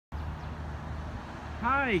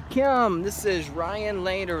Hi, Kim. This is Ryan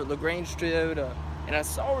Laner at LaGrange Toyota, and I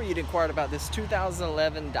saw where you'd inquired about this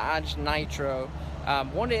 2011 Dodge Nitro.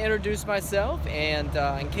 Wanted to introduce myself, and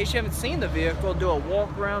in case you haven't seen the vehicle, do a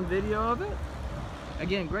walk-around video of it.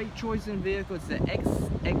 Again, great choice in vehicle. It's the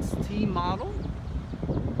XT model.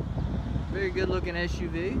 Very good-looking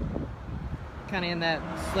SUV. Kind of in that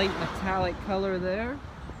slate metallic color there.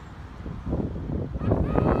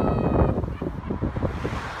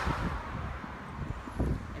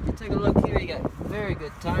 Take a look here, you got very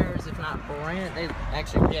good tires, if not brand. They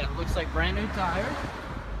actually, yeah, it looks like brand new tires.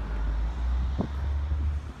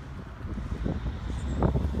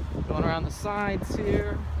 Going around the sides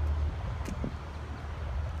here.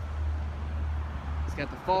 It's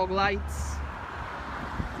got the fog lights.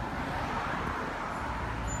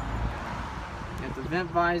 Got the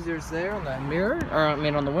vent visors there on the mirror, or I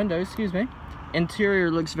mean on the window, excuse me.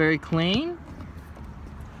 Interior looks very clean.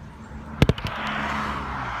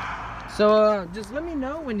 So just let me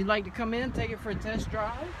know when you'd like to come in, take it for a test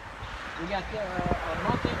drive. We got a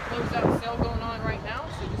monthly closeout sale going on right now,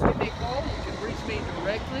 so just give me a call. You can reach me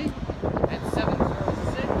directly at 706-302-9197.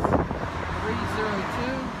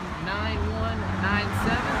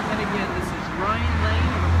 And again, this is Ryan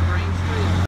Lane.